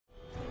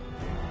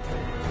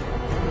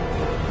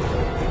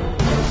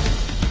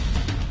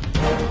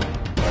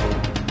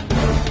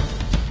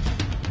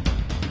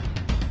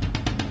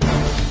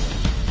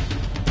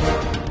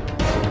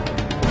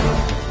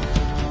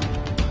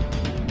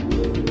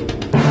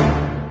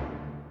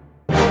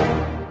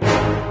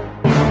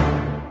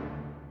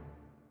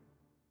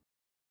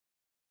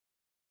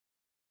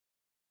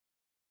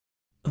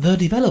The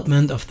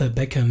development of the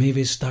Becker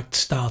Mewis duct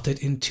started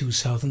in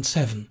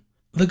 2007.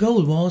 The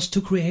goal was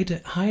to create a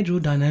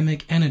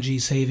hydrodynamic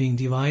energy-saving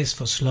device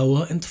for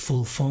slower and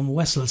full-form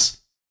vessels,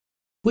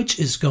 which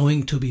is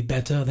going to be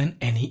better than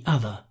any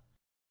other.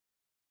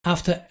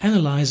 After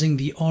analyzing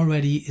the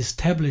already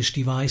established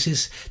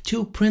devices,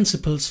 two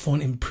principles for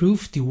an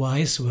improved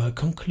device were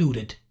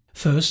concluded.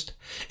 First,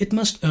 it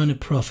must earn a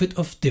profit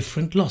of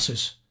different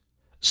losses.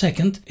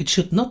 Second, it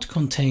should not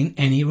contain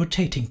any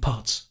rotating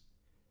parts.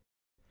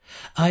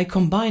 I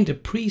combined a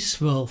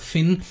pre-swirl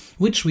fin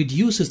which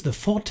reduces the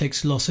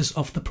vortex losses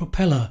of the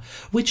propeller,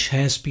 which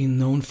has been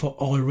known for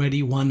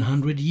already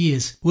 100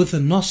 years, with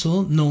a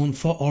nozzle known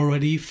for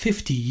already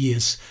 50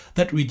 years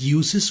that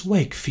reduces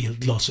wake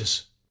field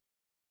losses.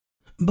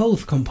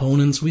 Both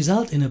components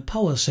result in a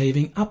power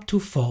saving up to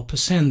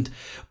 4%,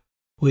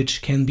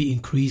 which can be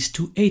increased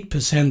to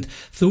 8%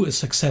 through a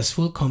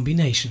successful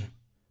combination.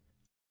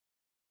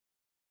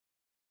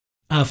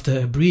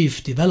 After a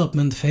brief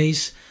development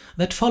phase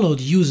that followed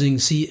using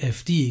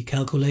CFD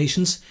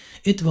calculations,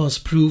 it was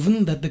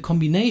proven that the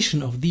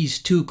combination of these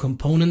two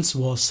components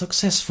was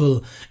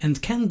successful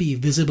and can be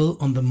visible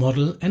on the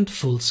model and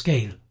full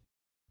scale.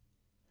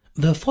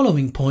 The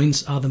following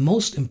points are the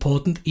most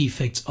important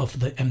effects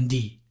of the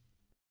MD.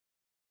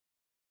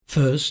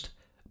 First,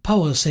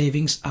 power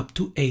savings up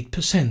to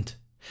 8%.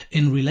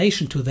 In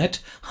relation to that,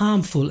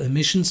 harmful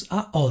emissions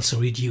are also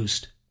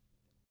reduced.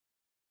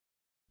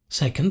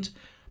 Second,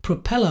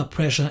 propeller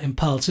pressure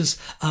impulses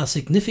are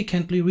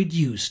significantly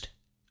reduced.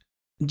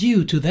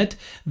 Due to that,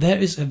 there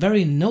is a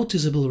very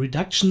noticeable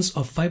reduction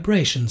of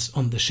vibrations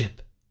on the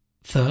ship.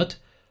 Third,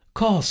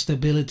 core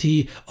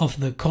stability of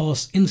the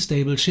coarse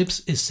instable ships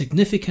is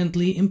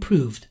significantly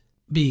improved.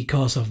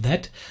 Because of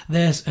that,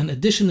 there's an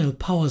additional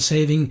power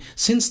saving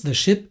since the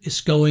ship is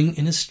going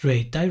in a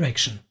straight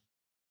direction.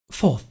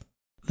 Fourth,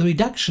 the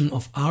reduction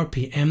of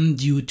RPM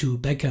due to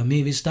Becker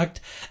Mewis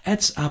duct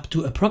adds up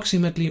to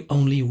approximately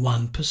only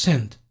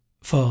 1%.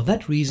 For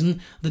that reason,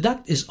 the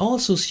duct is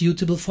also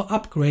suitable for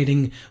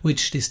upgrading,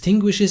 which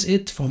distinguishes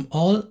it from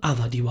all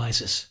other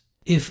devices.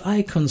 If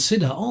I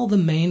consider all the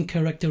main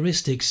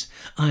characteristics,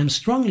 I am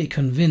strongly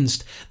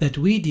convinced that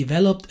we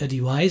developed a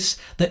device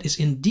that is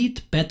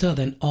indeed better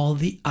than all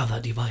the other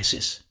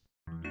devices.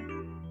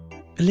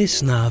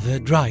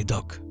 Lisnave Dry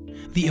Dock.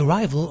 The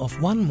arrival of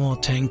one more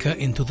tanker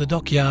into the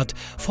dockyard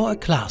for a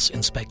class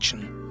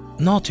inspection.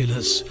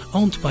 Nautilus,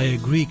 owned by a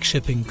Greek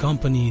shipping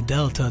company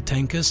Delta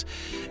Tankers,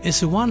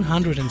 is a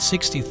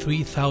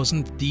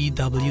 163,000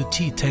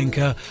 DWT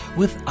tanker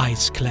with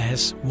ice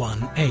class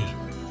 1A.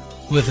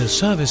 With a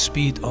service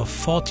speed of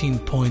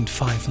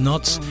 14.5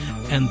 knots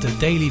and a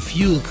daily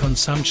fuel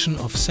consumption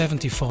of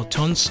 74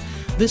 tons,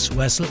 this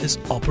vessel is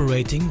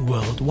operating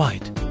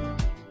worldwide.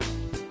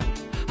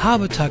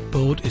 Harbour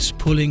Tugboat is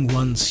pulling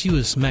one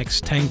Suezmax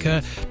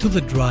tanker to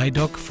the dry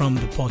dock from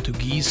the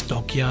Portuguese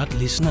dockyard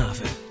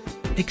Lisnave.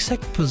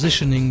 Exact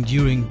positioning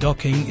during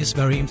docking is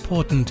very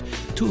important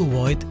to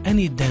avoid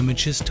any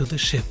damages to the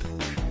ship.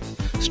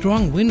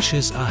 Strong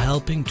winches are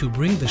helping to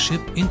bring the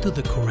ship into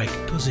the correct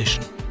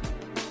position.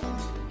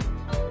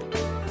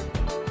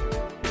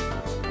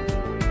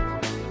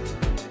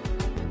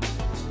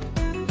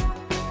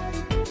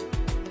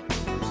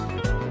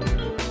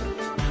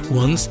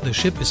 Once the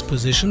ship is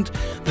positioned,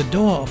 the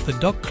door of the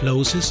dock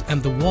closes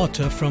and the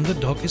water from the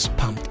dock is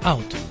pumped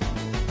out.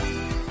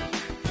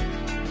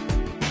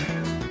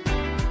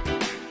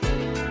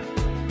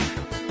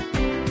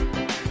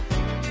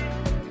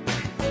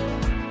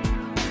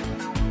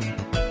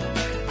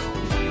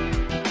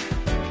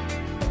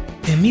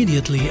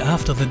 Immediately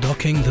after the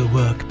docking, the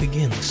work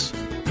begins.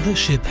 The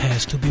ship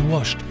has to be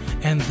washed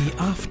and the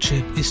aft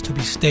ship is to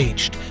be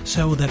staged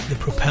so that the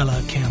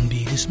propeller can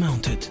be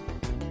dismounted.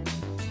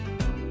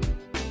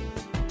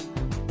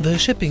 The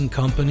shipping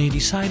company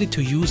decided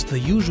to use the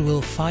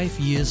usual 5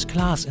 years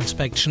class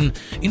inspection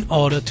in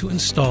order to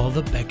install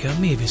the Becker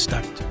Mewis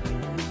duct.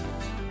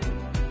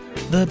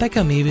 The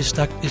Becker Mewis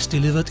duct is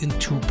delivered in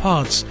 2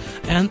 parts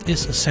and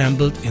is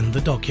assembled in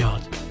the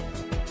dockyard.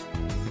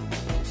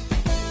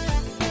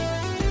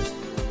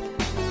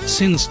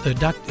 Since the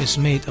duct is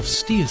made of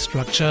steel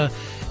structure,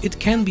 it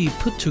can be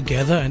put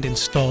together and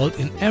installed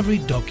in every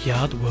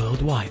dockyard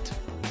worldwide.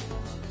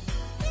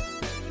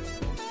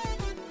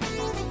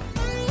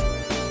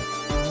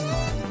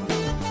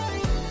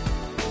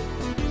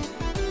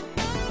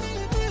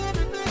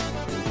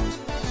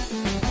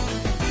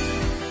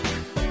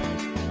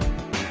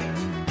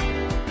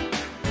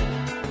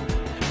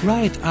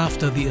 Right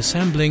after the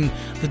assembling,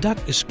 the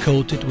duct is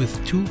coated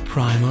with 2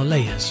 primer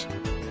layers.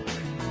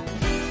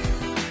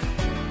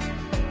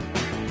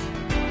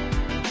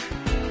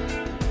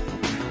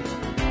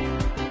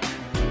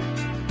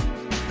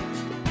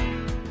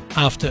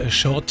 After a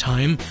short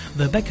time,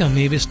 the Becker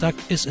Mewis duct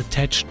is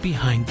attached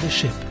behind the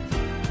ship.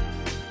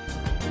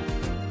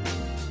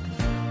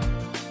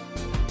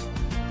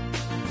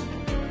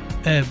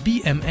 A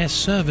BMS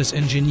service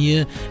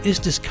engineer is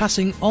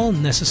discussing all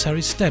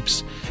necessary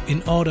steps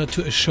in order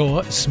to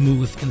assure a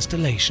smooth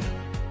installation.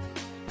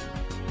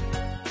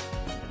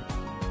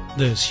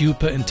 The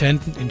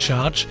superintendent in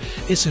charge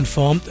is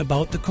informed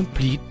about the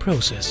complete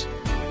process.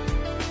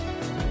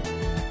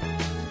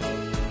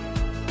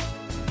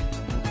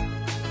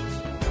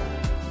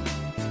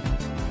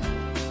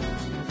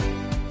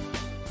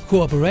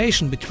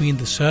 Cooperation between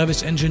the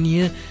service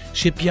engineer,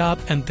 shipyard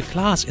and the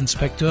class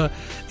inspector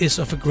is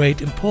of a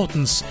great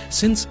importance,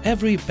 since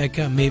every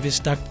Becker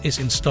Mewis duct is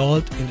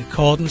installed in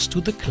accordance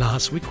to the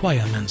class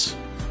requirements.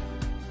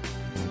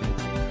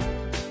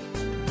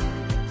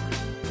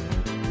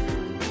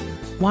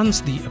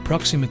 Once the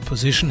approximate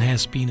position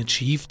has been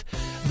achieved,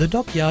 the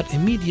dockyard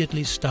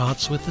immediately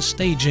starts with the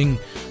staging,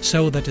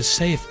 so that a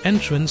safe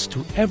entrance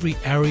to every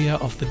area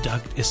of the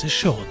duct is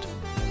assured.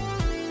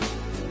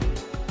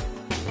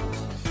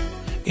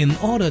 In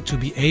order to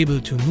be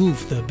able to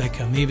move the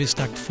Becker Mewis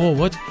duct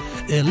forward,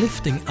 a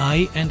lifting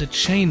eye and a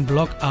chain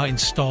block are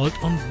installed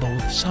on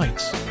both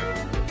sides.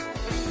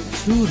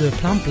 Through the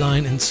plumb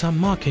line and some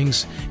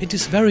markings, it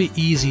is very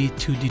easy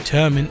to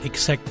determine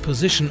exact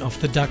position of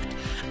the duct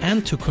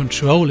and to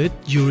control it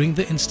during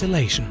the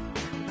installation.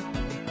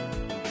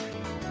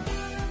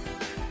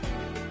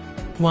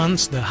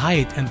 Once the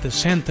height and the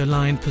center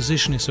line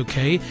position is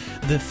okay,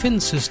 the fin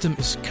system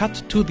is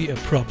cut to the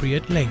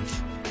appropriate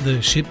length.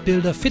 The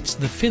shipbuilder fits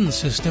the fin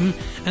system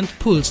and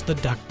pulls the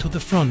duct to the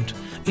front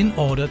in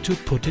order to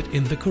put it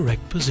in the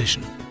correct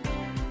position.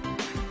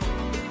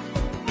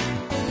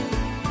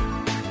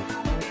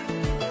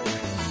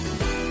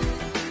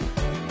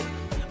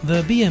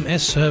 The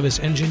BMS service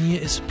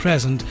engineer is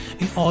present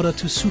in order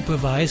to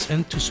supervise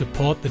and to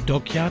support the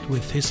dockyard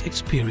with his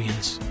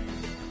experience.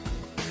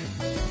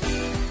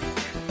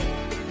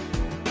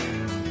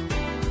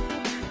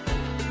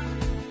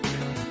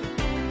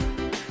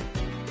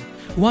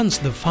 Once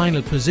the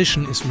final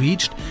position is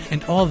reached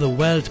and all the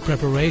weld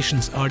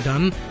preparations are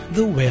done,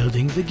 the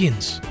welding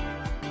begins.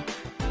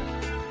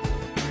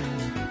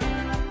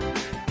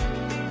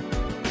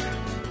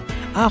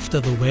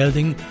 After the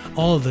welding,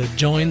 all the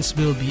joints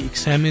will be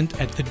examined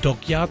at the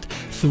dockyard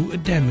through a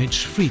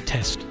damage-free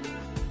test.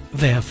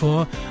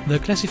 Therefore, the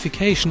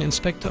classification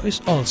inspector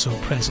is also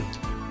present.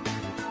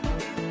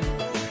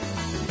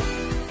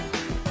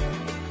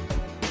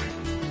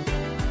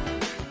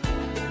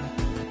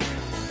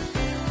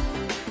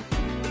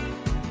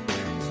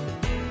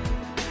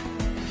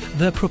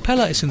 The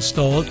propeller is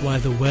installed while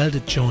the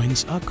welded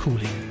joints are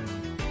cooling.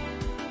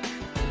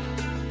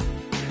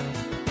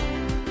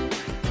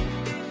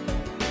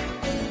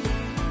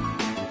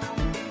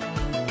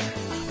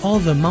 All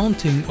the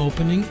mounting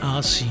openings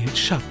are sealed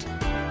shut.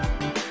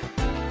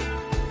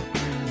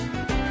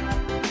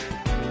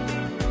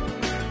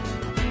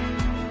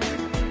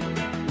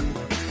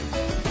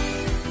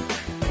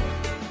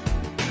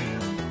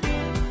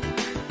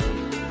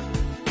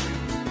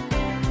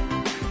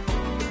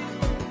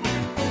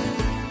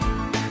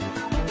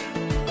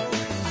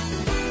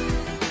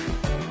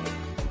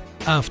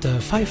 After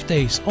 5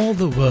 days, all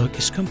the work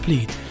is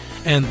complete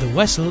and the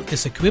vessel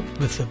is equipped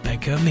with the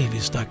Becker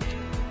Mewis duct.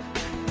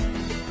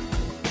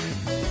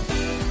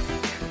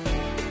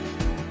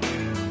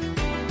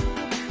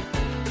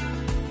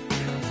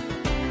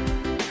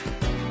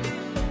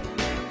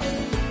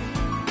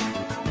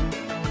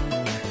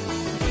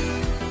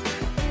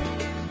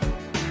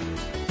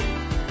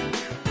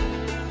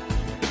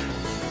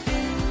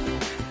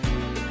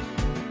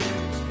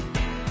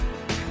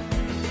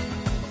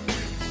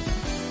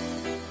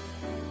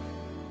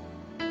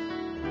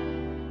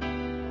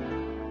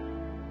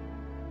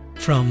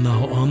 From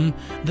now on,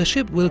 the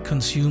ship will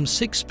consume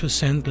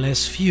 6%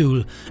 less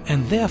fuel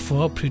and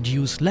therefore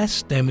produce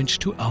less damage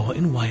to our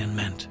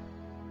environment.